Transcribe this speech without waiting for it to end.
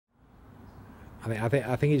I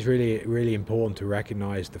think it's really important to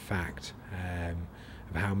recognise the fact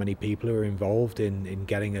of how many people are involved in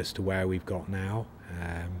getting us to where we've got now,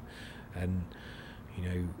 and you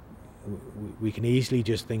know, we can easily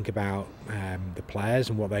just think about the players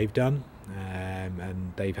and what they've done,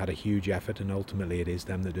 and they've had a huge effort, and ultimately it is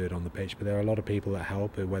them that do it on the pitch. But there are a lot of people that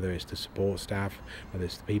help, whether it's the support staff, whether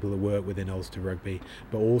it's the people that work within Ulster Rugby,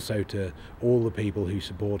 but also to all the people who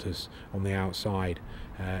support us on the outside,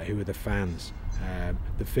 who are the fans,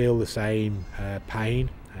 that feel the same pain,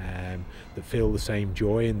 that feel the same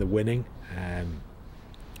joy in the winning,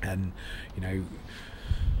 and you know,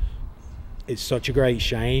 it's such a great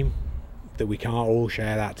shame that we can't all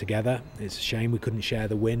share that together. It's a shame we couldn't share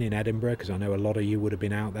the win in Edinburgh, because I know a lot of you would have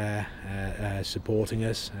been out there supporting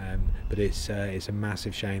us, but it's a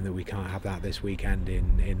massive shame that we can't have that this weekend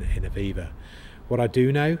in Aviva. What I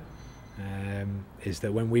do know is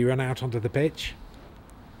that when we run out onto the pitch,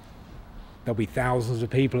 there'll be thousands of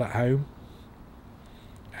people at home,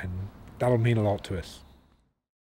 and that'll mean a lot to us.